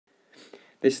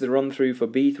This is the run-through for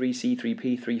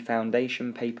B3C3P3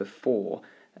 Foundation Paper 4.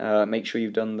 Make sure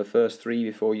you've done the first 3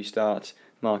 before you start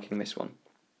marking this one.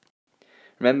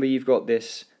 Remember, you've got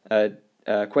this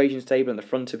equations table in the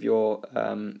front of your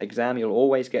exam. You'll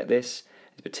always get this.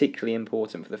 It's particularly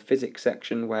important for the physics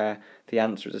section, where the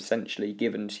answer is essentially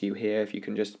given to you here if you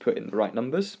can just put in the right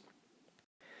numbers.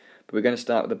 But we're going to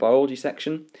start with the biology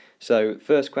section. So,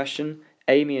 first question.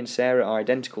 Amy and Sarah are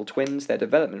identical twins. Their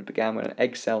development began when an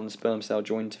egg cell and sperm cell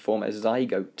joined to form a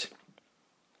zygote.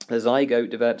 The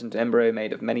zygote developed into an embryo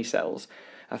made of many cells.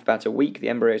 After about a week, the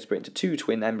embryo split into 2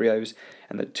 twin embryos,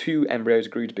 and the 2 embryos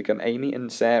grew to become Amy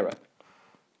and Sarah.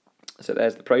 So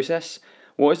there's the process.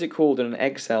 What is it called when an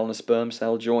egg cell and a sperm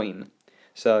cell join?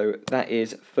 So that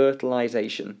is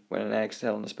fertilization, when an egg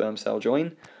cell and a sperm cell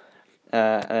join.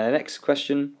 And the next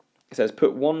question, it says,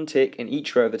 put 1 tick in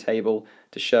each row of the table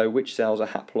to show which cells are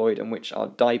haploid and which are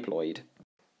diploid.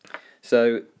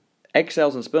 So egg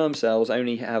cells and sperm cells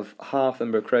only have half the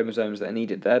number of chromosomes that are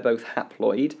needed. They're both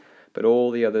haploid, but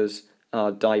all the others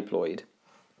are diploid.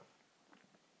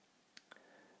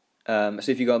 So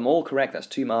if you got them all correct, that's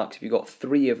 2 marks. If you got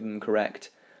 3 of them correct,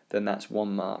 then that's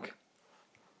 1 mark.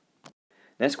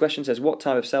 Next question says, what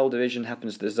type of cell division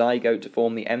happens to the zygote to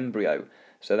form the embryo?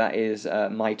 So that is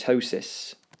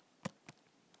mitosis.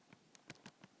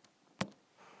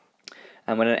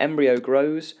 And when an embryo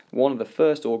grows, one of the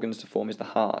first organs to form is the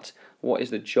heart. What is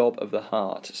the job of the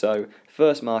heart? So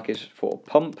first mark is for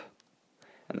pump,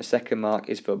 and the second mark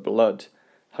is for blood.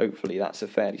 Hopefully that's a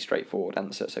fairly straightforward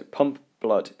answer. So pump,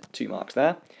 blood, 2 marks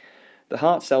there. The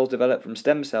heart cells develop from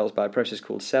stem cells by a process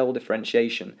called cell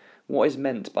differentiation. What is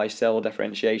meant by cell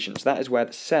differentiation? So that is where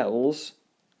the cells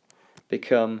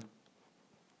become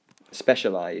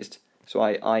specialised.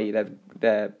 So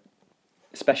they're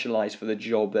specialised for the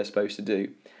job they're supposed to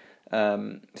do.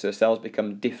 So cells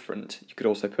become different. You could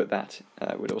also put that,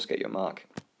 would also get your mark.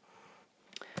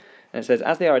 And it says,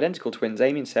 as they are identical twins,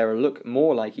 Amy and Sarah look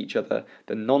more like each other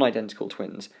than non-identical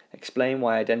twins. Explain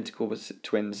why identical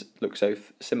twins look so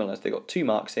similar. So they've got 2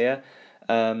 marks here.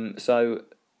 So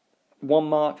 1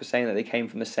 mark for saying that they came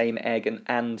from the same egg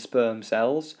and sperm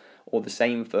cells, or the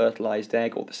same fertilised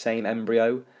egg, or the same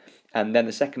embryo. And then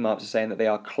the second mark is saying that they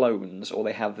are clones, or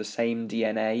they have the same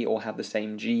DNA, or have the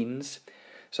same genes.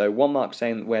 So 1 mark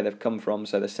saying where they've come from,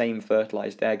 so the same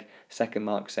fertilised egg. Second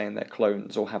mark saying they're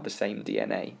clones, or have the same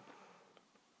DNA.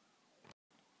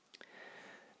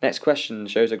 Next question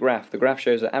shows a graph. The graph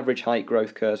shows the average height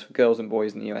growth curves for girls and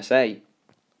boys in the USA.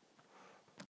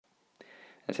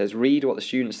 It says, read what the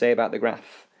students say about the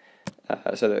graph.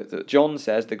 John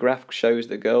says the graph shows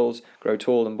that girls grow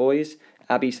taller than boys.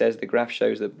 Abby says the graph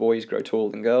shows that boys grow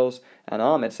taller than girls. And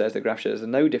Ahmed says the graph shows there's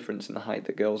no difference in the height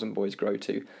that girls and boys grow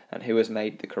to. And who has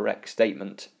made the correct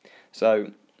statement?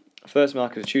 So, first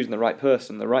mark is choosing the right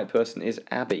person. The right person is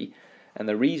Abby. And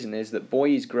the reason is that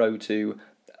boys grow to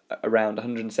around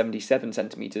 177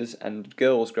 centimetres and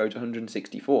girls grow to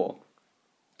 164.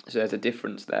 So there's a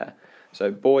difference there. So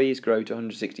boys grow to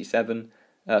 177,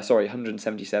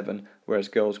 whereas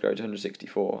girls grow to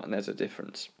 164, and there's a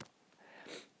difference.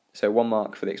 So 1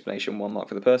 mark for the explanation, 1 mark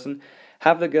for the person.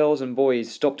 Have the girls and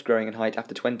boys stopped growing in height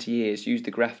after 20 years? Use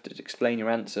the graph to explain your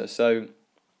answer. So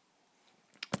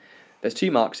there's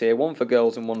 2 marks here, 1 for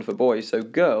girls and 1 for boys. So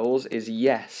girls is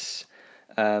yes,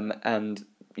 and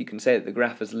you can say that the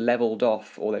graph has levelled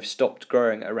off, or they've stopped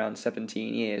growing at around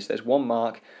 17 years. There's 1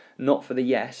 mark, not for the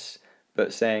yes,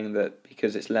 but saying that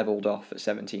because it's levelled off at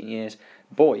 17 years.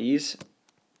 Boys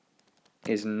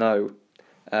is no,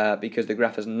 because the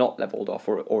graph has not levelled off,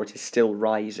 or it is still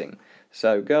rising.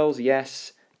 So girls,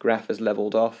 yes, graph has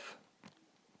levelled off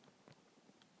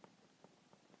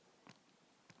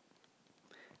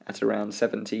at around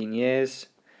 17 years,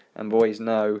 and boys,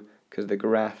 no, because the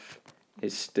graph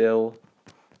is still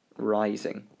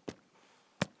rising.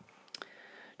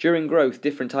 During growth,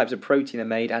 different types of protein are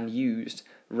made and used.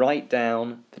 Write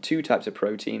down the 2 types of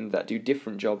protein that do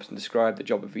different jobs and describe the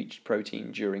job of each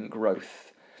protein during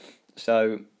growth.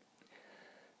 So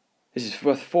this is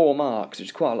worth 4 marks, which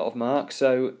is quite a lot of marks.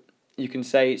 So you can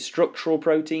say structural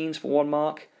proteins for 1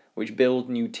 mark, which build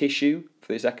new tissue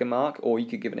for the second mark, or you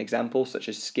could give an example such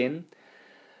as skin.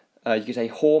 You could say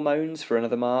hormones for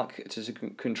another mark to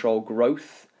control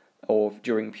growth or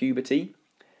during puberty.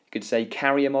 You could say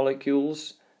carrier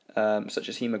molecules, such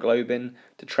as hemoglobin,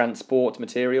 to transport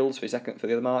materials for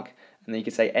the other mark. And then you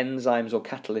could say enzymes or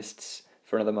catalysts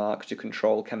for another mark to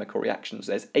control chemical reactions.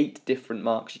 There's 8 different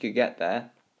marks you could get there,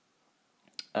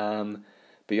 but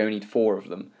you only need 4 of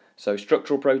them. So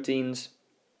structural proteins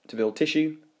to build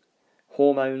tissue,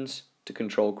 hormones to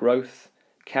control growth,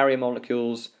 carrier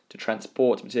molecules to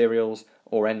transport materials,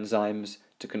 or enzymes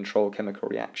to control chemical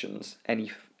reactions.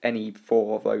 Any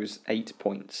 4 of those 8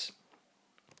 points.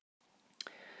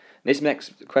 This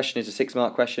next question is a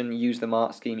 6-mark question. Use the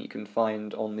mark scheme you can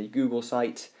find on the Google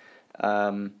site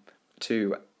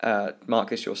to mark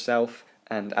this yourself,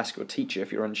 and ask your teacher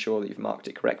if you're unsure that you've marked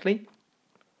it correctly.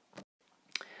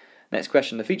 Next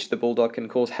question. The feature of the bulldog can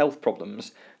cause health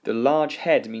problems. The large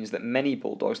head means that many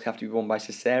bulldogs have to be born by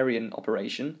caesarean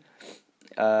operation,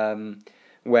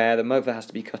 where the mother has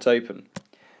to be cut open.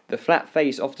 The flat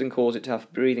face often causes it to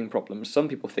have breathing problems. Some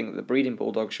people think that the breeding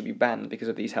bulldogs should be banned because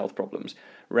of these health problems.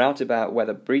 Route about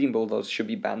whether breeding bulldogs should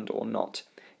be banned or not.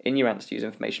 In your answer, use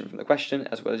information from the question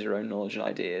as well as your own knowledge and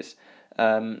ideas.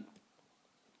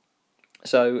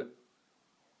 So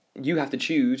you have to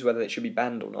choose whether it should be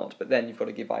banned or not, but then you've got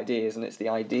to give ideas, and it's the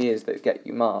ideas that get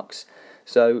you marks.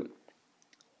 So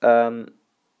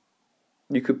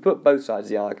you could put both sides of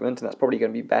the argument, and that's probably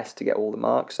going to be best to get all the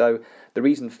marks. So the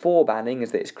reason for banning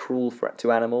is that it's cruel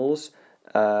to animals,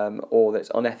 or that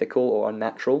it's unethical or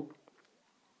unnatural.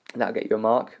 That'll get you a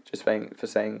mark, just for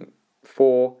saying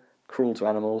for, cruel to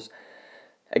animals.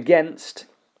 Against,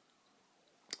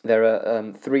 there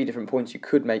are 3 different points you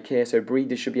could make here. So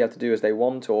breeders should be able to do as they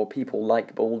want, or people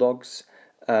like bulldogs,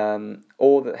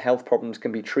 or that health problems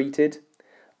can be treated,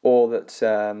 or that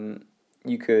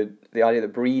the idea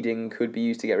that breeding could be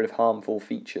used to get rid of harmful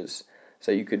features.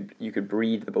 So you could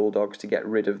breed the bulldogs to get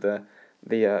rid of the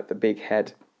big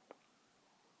head,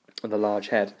 the large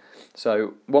head.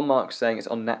 So 1 mark saying it's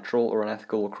unnatural or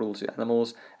unethical or cruel to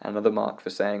animals, and another mark for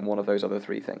saying one of those other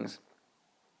 3 things.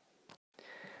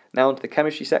 Now onto the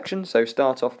chemistry section. So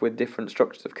start off with different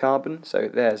structures of carbon. So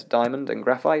there's diamond and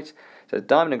graphite. So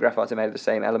diamond and graphite are made of the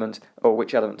same element, or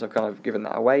which element? I've kind of given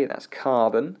that away. That's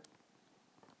carbon.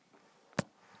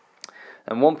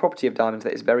 And one property of diamond is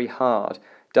that it's very hard.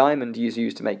 Diamond is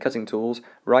used to make cutting tools.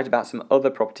 Write about some other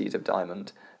properties of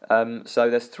diamond. So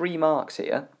there's 3 marks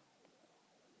here.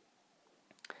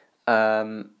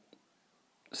 So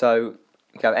you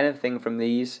can have anything from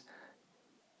these.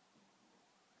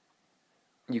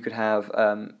 You could have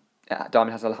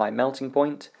diamond has a high melting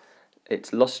point.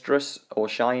 It's lustrous or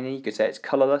shiny. You could say it's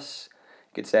colourless.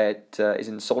 You could say it is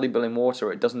insoluble in water,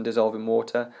 or it doesn't dissolve in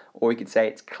water. Or you could say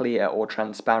it's clear or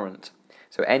transparent.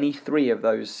 So any 3 of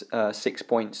those 6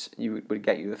 points would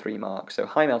get you the 3 marks. So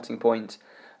high melting point,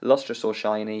 lustrous or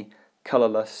shiny,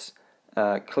 colourless,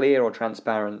 clear or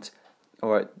transparent,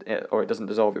 or it doesn't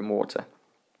dissolve in water.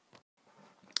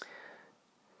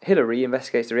 Hilary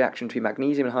investigates the reaction between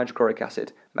magnesium and hydrochloric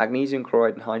acid. Magnesium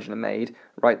chloride and hydrogen are made.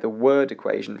 Write the word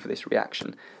equation for this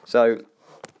reaction. So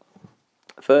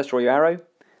first draw your arrow,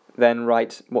 then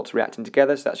write what's reacting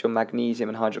together. So that's your magnesium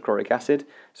and hydrochloric acid.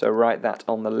 So write that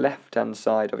on the left-hand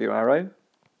side of your arrow.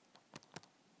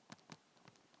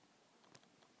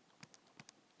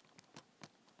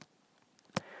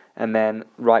 And then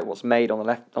write what's made on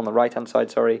the right-hand side.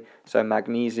 Sorry. So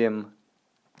magnesium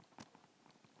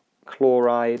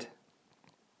chloride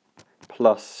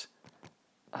plus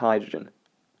hydrogen.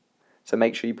 So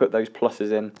make sure you put those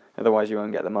pluses in, otherwise you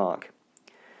won't get the mark.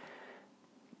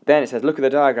 Then it says, look at the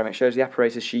diagram, it shows the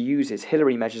apparatus she uses.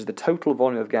 Hilary measures the total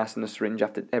volume of gas in the syringe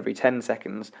after every 10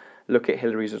 seconds. Look at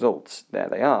Hilary's results. There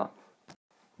they are.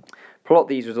 Plot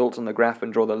these results on the graph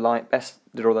and draw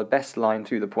the best line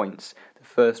through the points. The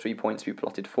first 3 points will be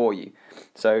plotted for you.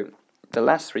 So the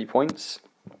last 3 points,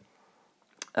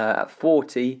 at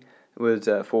 40 was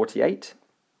 48.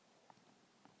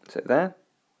 So there.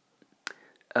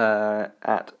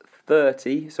 At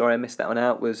 30, sorry I missed that one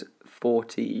out, was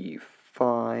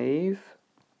 45,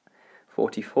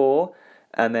 44,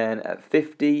 and then at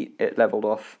 50 it levelled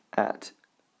off at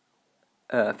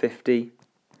 50,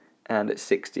 and at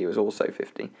 60 it was also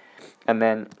 50. And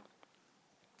then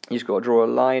you just got to draw a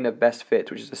line of best fit,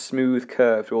 which is a smooth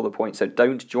curve through all the points. So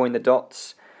don't join the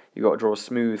dots, you've got to draw a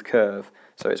smooth curve.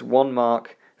 So it's 1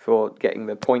 mark for getting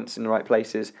the points in the right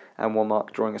places, and 1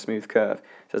 mark drawing a smooth curve.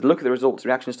 It says, look at the results. The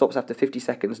reaction stops after 50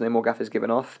 seconds, no more gas is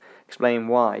given off. Explain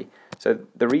why. So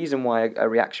the reason why a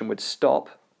reaction would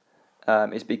stop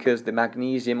is because the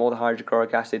magnesium or the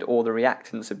hydrochloric acid or the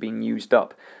reactants have been used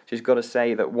up. So you've got to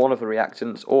say that one of the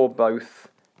reactants or both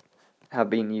have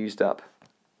been used up.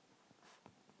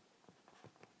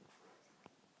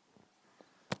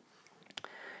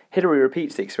 Hilary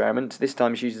repeats the experiment. This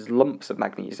time she uses lumps of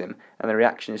magnesium, and the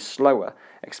reaction is slower.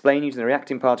 Explain using the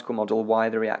reacting particle model why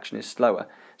the reaction is slower.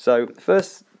 So the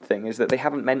first thing is that they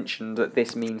haven't mentioned that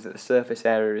this means that the surface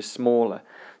area is smaller.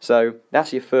 So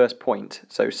that's your first point.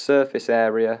 So surface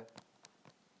area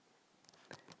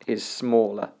is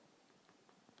smaller.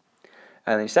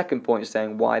 And the second point is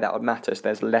saying why that would matter. So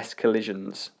there's less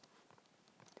collisions.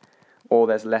 or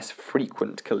there's less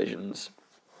frequent collisions.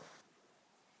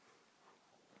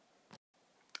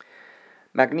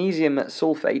 Magnesium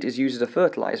sulfate is used as a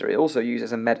fertilizer. It also used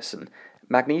as a medicine.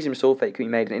 Magnesium sulfate can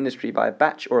be made in industry by a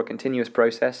batch or a continuous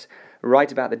process.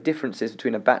 Write about the differences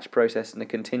between a batch process and a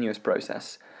continuous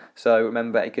process. So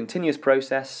remember, a continuous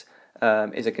process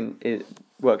it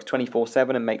works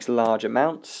 24/7 and makes large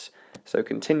amounts. So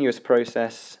continuous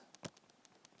process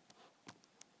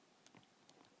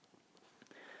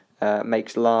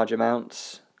makes large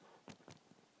amounts,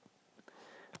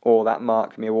 or that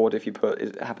mark can be awarded if you put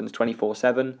it happens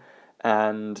 24/7,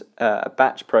 and a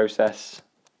batch process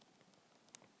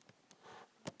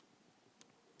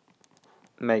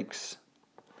makes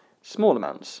small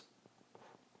amounts.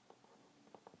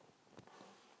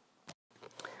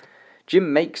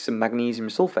 Jim makes some magnesium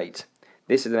sulfate.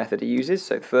 This is the method he uses.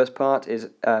 So the first part is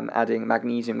adding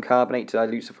magnesium carbonate to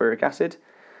dilute sulfuric acid,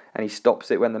 and he stops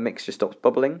it when the mixture stops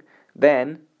bubbling.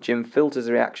 Then Jim filters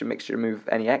the reaction mixture to remove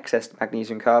any excess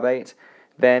magnesium carbonate.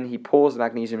 Then he pours the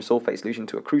magnesium sulfate solution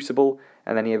into a crucible,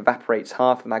 and then he evaporates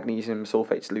half the magnesium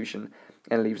sulfate solution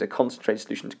and leaves a concentrated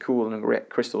solution to cool, and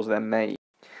crystals are then made.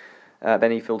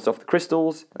 Then he filters off the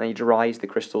crystals, and then he dries the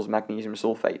crystals magnesium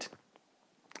sulfate.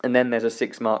 And then there's a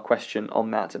 6-mark question on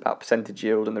that about percentage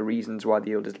yield and the reasons why the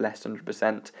yield is less than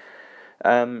 100%.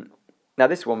 Now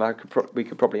this one we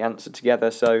could probably answer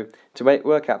together. So to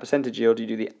work out percentage yield, you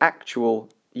do the actual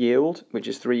yield, which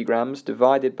is 3 grams,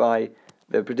 divided by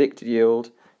the predicted yield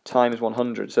times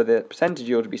 100. So the percentage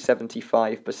yield would be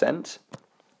 75%.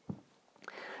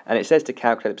 And it says to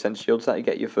calculate the percentage yield, so that you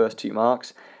get your first 2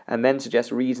 marks, and then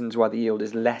suggest reasons why the yield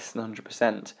is less than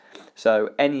 100%.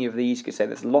 So any of these, you could say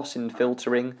there's loss in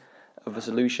filtering of a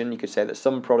solution, you could say that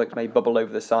some product may bubble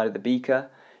over the side of the beaker,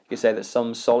 you could say that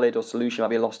some solid or solution might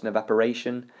be lost in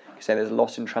evaporation, you could say there's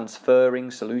loss in transferring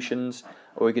solutions,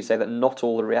 or we could say that not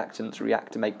all the reactants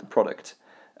react to make the product.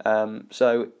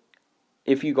 So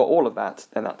if you got all of that,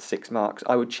 then that's 6 marks.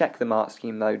 I would check the mark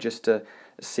scheme though, just to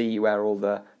see where all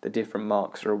the different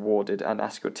marks are awarded, and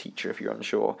ask your teacher if you're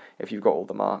unsure if you've got all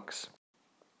the marks.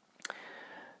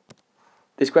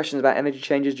 This question is about energy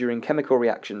changes during chemical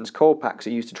reactions. Cold packs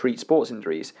are used to treat sports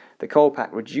injuries. The cold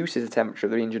pack reduces the temperature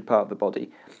of the injured part of the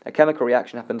body. A chemical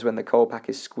reaction happens when the cold pack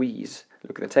is squeezed.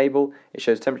 Look at the table. It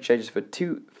shows temperature changes for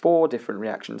 4 different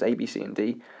reactions, A, B, C, and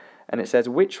D. And it says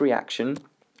which reaction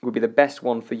would be the best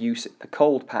one for use in a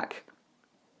cold pack.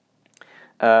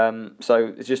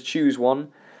 So just choose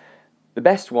one. The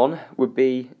best one would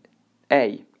be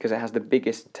A, because it has the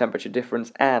biggest temperature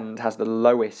difference and has the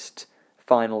lowest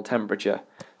final temperature.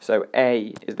 So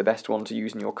A is the best one to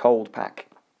use in your cold pack.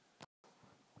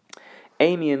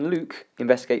 Amy and Luke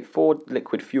investigate 4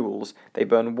 liquid fuels. They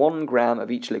burn 1 gram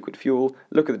of each liquid fuel.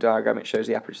 Look at the diagram, it shows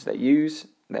the apparatuses they use.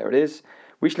 There it is.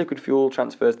 Which liquid fuel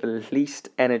transfers the least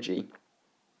energy?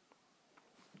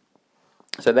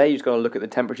 So there you've just got to look at the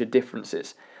temperature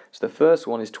differences. So the first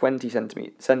one is 20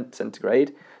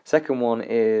 centigrade. Second one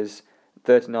is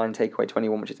 39 take away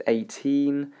 21, which is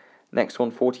 18. Next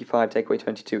one, 45 take away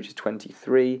 22, which is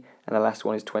 23. And the last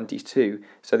one is 22.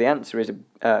 So the answer is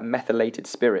methylated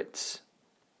spirits,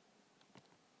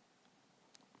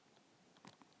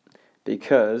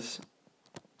 because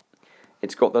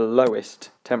it's got the lowest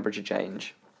temperature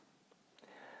change.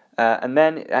 And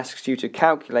then it asks you to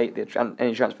calculate the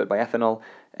energy transferred by ethanol,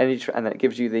 and then it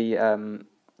gives you the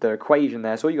equation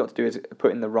there. So all you've got to do is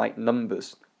put in the right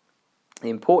numbers. The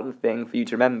important thing for you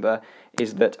to remember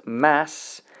is that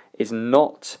mass is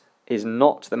not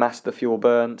the mass of the fuel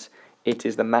burnt, it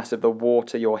is the mass of the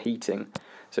water you're heating.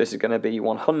 So this is going to be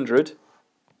 100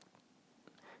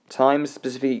 times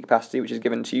specific heat capacity, which is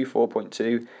given to you,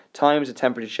 4.2, times the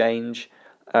temperature change,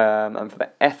 and for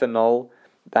the ethanol,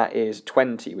 that is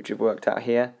 20, which we've worked out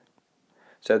here.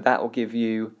 So that will give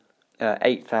you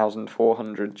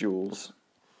 8,400 joules.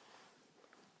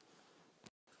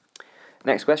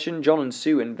 Next question, John and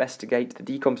Sue investigate the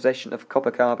decomposition of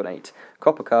copper carbonate.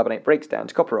 Copper carbonate breaks down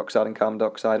to copper oxide and carbon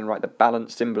dioxide and write the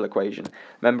balanced symbol equation.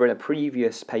 Remember, in a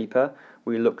previous paper,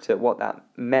 we looked at what that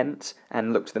meant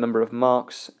and looked at the number of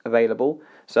marks available.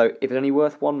 So if it's only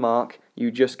worth 1 mark, you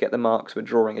just get the marks for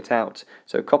drawing it out.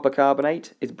 So copper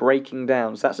carbonate is breaking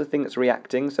down. So that's the thing that's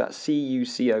reacting. So that's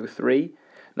CuCO3.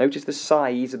 Notice the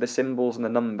size of the symbols and the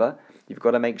number. You've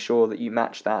got to make sure that you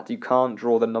match that. You can't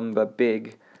draw the number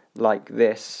big like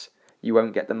this. You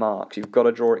won't get the marks. You've got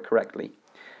to draw it correctly.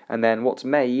 And then what's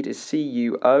made is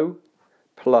CuO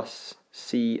plus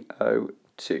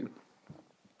CO2.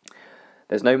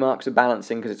 There's no marks of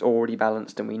balancing because it's already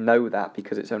balanced, and we know that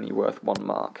because it's only worth 1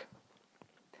 mark.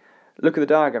 Look at the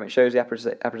diagram, it shows the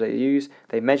apparatus they use.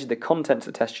 They measured the contents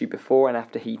of the test tube before and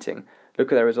after heating.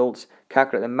 look at their results,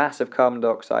 calculate the mass of carbon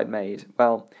dioxide made.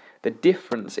 Well, the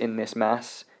difference in this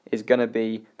mass is going to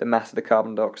be the mass of the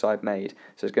carbon dioxide made.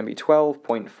 So it's going to be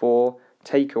 12.4,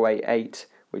 take away 8,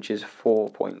 which is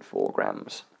 4.4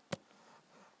 grams.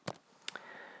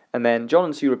 And then John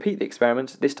and Sue repeat the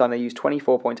experiment. This time they use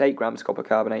 24.8 grams copper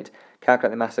carbonate,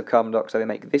 calculate the mass of carbon dioxide they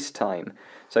make this time.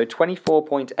 So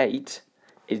 24.8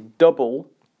 is double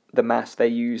the mass they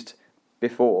used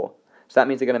before. So that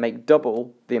means they're going to make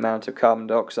double the amount of carbon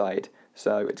dioxide.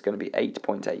 So it's going to be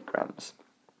 8.8 grams.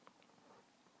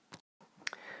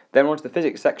 Then we're on to the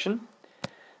physics section.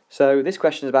 So this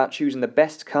question is about choosing the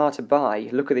best car to buy.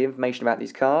 Look at the information about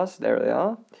these cars. There they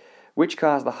are. Which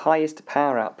car has the highest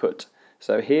power output?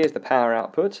 So here's the power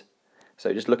output.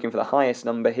 So just looking for the highest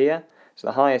number here. So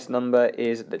the highest number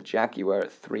is the Jaguar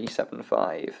at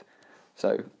 375.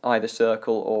 So either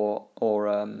circle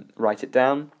or write it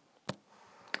down.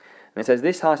 And it says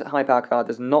this high power car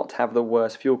does not have the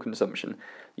worst fuel consumption.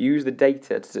 Use the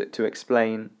data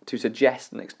to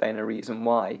suggest and explain a reason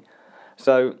why.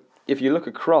 So if you look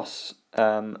across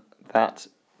that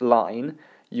line,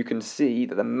 you can see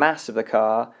that the mass of the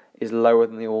car is lower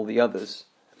than all the others.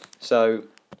 So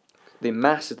the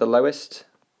mass is the lowest,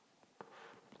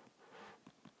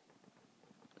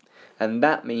 and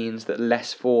that means that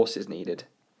less force is needed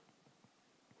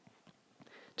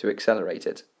to accelerate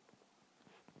it.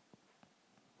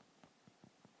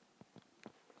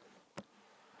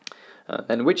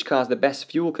 Then which car has the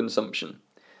best fuel consumption?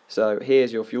 So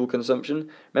here's your fuel consumption.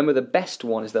 Remember, the best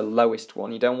one is the lowest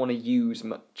one. You don't want to use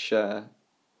much... hold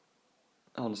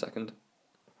on a second.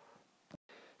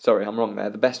 Sorry, I'm wrong there.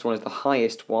 The best one is the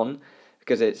highest one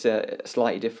because it's a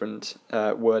slightly different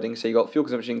wording. So you've got fuel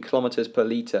consumption in kilometres per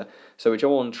litre. So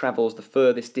whichever one travels the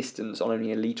furthest distance on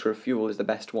only a litre of fuel is the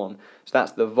best one. So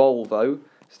that's the Volvo.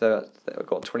 So I've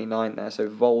got 29 there. So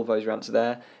Volvo's your answer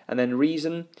there. And then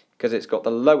reason, because it's got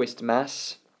the lowest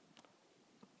mass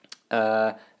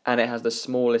and it has the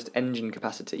smallest engine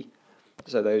capacity.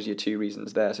 So those are your two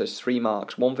reasons there. So it's 3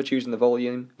 marks. One for choosing the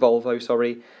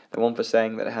Volvo, and one for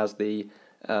saying that it has the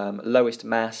lowest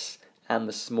mass and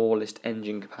the smallest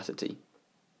engine capacity.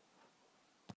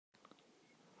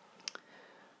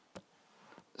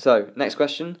 So, next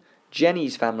question.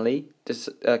 Jenny's family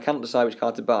cannot decide which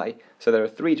car to buy. So there are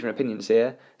 3 different opinions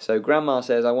here. So Grandma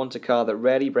says, I want a car that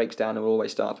rarely breaks down and will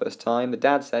always start first time. The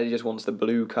dad said he just wants the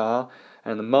blue car.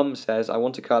 And the mum says, I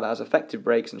want a car that has effective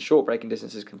brakes and short braking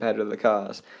distances compared with other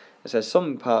cars. It says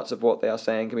some parts of what they are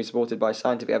saying can be supported by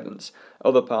scientific evidence.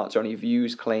 Other parts are only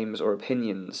views, claims, or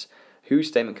opinions. Whose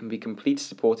statement can be completely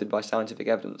supported by scientific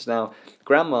evidence? Now,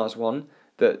 Grandma's one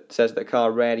that says that a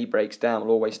car rarely breaks down,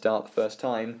 will always start the first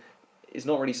time, is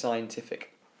not really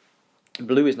scientific.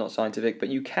 Blue is not scientific, but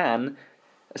you can...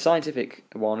 A scientific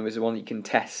one is the one that you can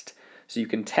test. So you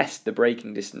can test the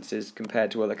braking distances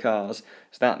compared to other cars.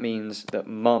 So that means that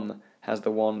Mum has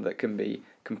the one that can be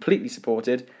completely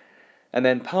supported. And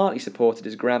then partly supported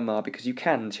is Grandma, because you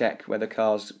can check whether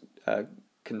cars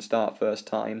can start first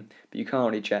time, but you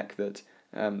can't really check that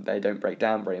they don't break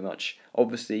down very much.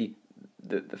 Obviously,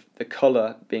 the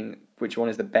colour being which one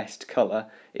is the best colour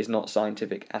is not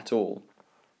scientific at all.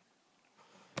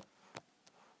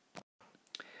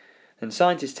 And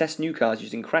scientists test new cars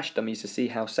using crash dummies to see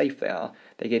how safe they are.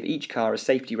 They give each car a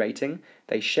safety rating.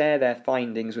 They share their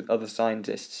findings with other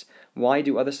scientists. Why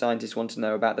do other scientists want to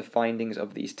know about the findings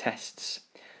of these tests?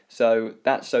 So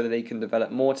that's so that they can develop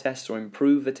more tests or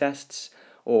improve the tests,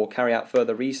 or carry out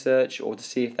further research, or to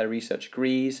see if their research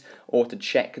agrees, or to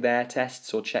check their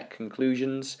tests or check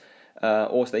conclusions,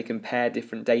 or so they compare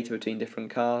different data between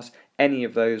different cars. Any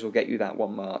of those will get you that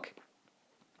 1 mark.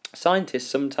 Scientists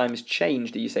sometimes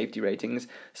change these safety ratings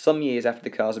some years after the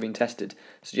cars have been tested,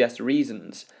 suggest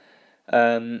reasons.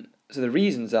 So the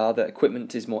reasons are that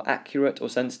equipment is more accurate or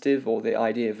sensitive, or the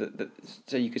idea that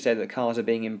so you could say that cars are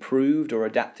being improved or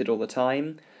adapted all the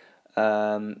time,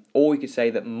 or you could say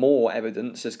that more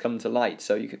evidence has come to light.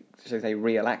 So you could say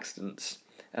real accidents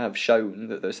have shown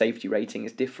that the safety rating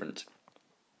is different.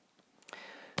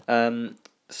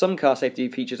 Some car safety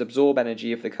features absorb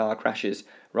energy if the car crashes.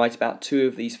 Write about 2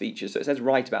 of these features. So it says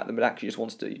write about them, but actually just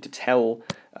wants to tell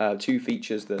 2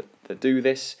 features that do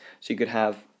this. So you could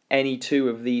have any 2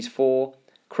 of these 4: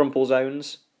 crumple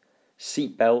zones,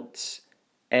 seat belts,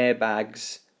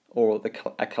 airbags, or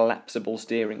a collapsible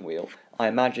steering wheel. I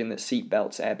imagine that seat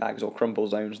belts, airbags, or crumple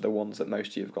zones are the ones that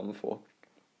most of you have gone for.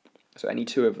 So any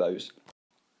 2 of those.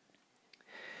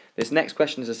 This next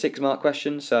question is a 6-mark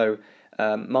question, so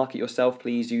mark it yourself,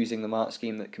 please, using the mark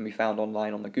scheme that can be found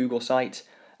online on the Google site.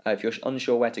 If you're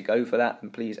unsure where to go for that, then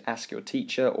please ask your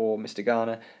teacher or Mr.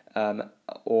 Garner.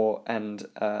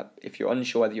 If you're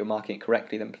unsure whether you're marking it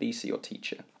correctly, then please see your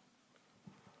teacher.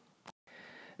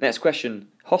 Next question.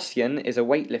 Hossein is a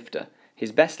weightlifter.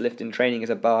 His best lift in training is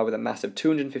a bar with a mass of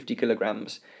 250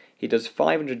 kilograms. He does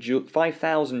 5,000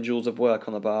 joules of work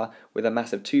on the bar with a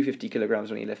mass of 250 kilograms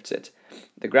when he lifts it.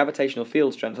 The gravitational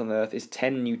field strength on the Earth is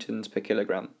 10 newtons per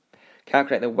kilogram.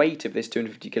 Calculate the weight of this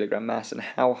 250 kilogram mass and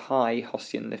how high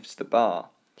Hossein lifts the bar.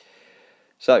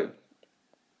 So,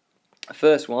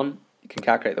 first one, you can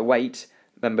calculate the weight.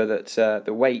 Remember that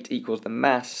the weight equals the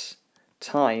mass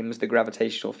times the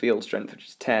gravitational field strength, which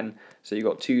is 10, so you've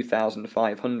got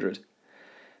 2,500.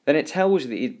 Then it tells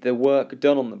you the work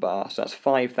done on the bar, so that's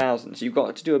 5,000. So you've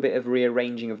got to do a bit of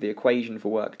rearranging of the equation for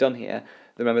work done here.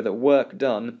 Remember that work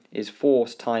done is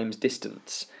force times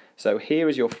distance. So here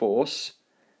is your force,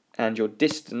 and your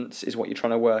distance is what you're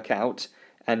trying to work out,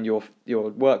 and your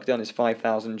work done is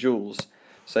 5,000 joules.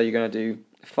 So you're going to do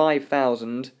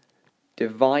 5,000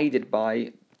 divided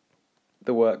by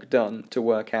the work done to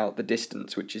work out the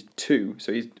distance, which is 2.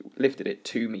 So he's lifted it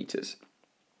 2 meters.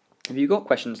 If you've got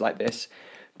questions like this,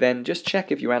 then just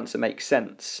check if your answer makes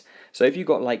sense. So if you've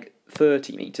got like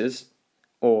 30 meters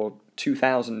or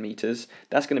 2,000 meters,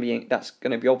 that's going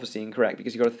to be obviously incorrect,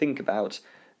 because you've got to think about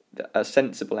a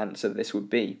sensible answer this would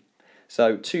be.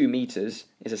 So 2 meters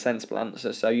is a sensible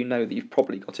answer, so you know that you've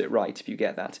probably got it right if you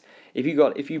get that. If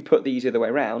you put these the other way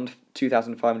around,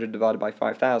 2,500 divided by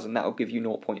 5,000, that will give you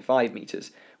 0.5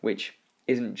 meters, which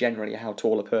isn't generally how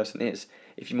tall a person is.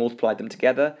 If you multiplied them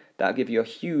together, that will give you a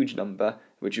huge number,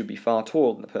 which would be far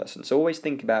taller than the person. So always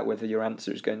think about whether your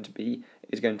answer is going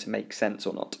to make sense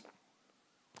or not.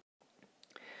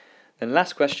 Then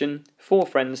last question, 4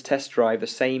 friends test drive the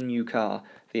same new car.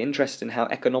 They're interested in how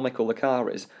economical the car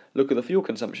is. Look at the fuel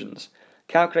consumptions.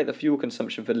 Calculate the fuel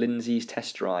consumption for Lindsay's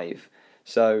test drive.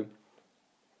 So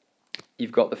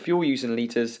you've got the fuel use in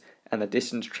litres and the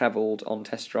distance travelled on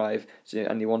test drive,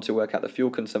 and you want to work out the fuel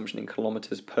consumption in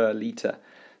kilometres per litre.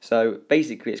 So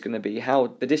basically it's going to be how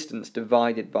the distance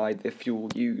divided by the fuel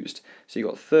used. So you've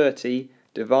got 30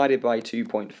 divided by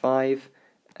 2.5,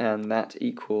 and that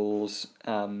equals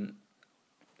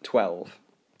 12.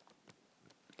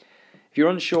 If you're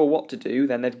unsure what to do,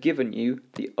 then they've given you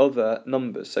the other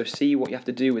numbers. So see what you have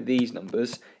to do with these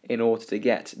numbers in order to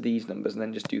get these numbers, and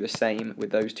then just do the same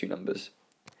with those 2 numbers.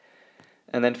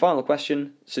 And then final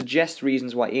question, suggest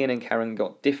reasons why Ian and Karen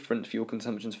got different fuel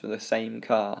consumptions for the same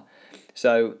car.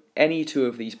 So any 2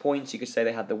 of these points, you could say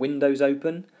they had the windows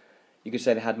open, you could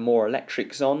say they had more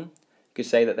electrics on, you could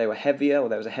say that they were heavier, or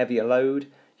there was a heavier load,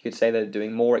 you could say they were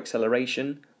doing more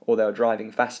acceleration, or they were driving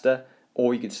faster,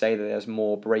 or you could say that there's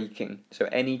more braking. So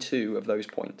any 2 of those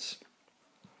points.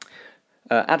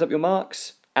 Add up your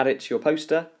marks, add it to your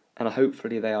poster, and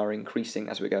hopefully they are increasing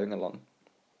as we're going along.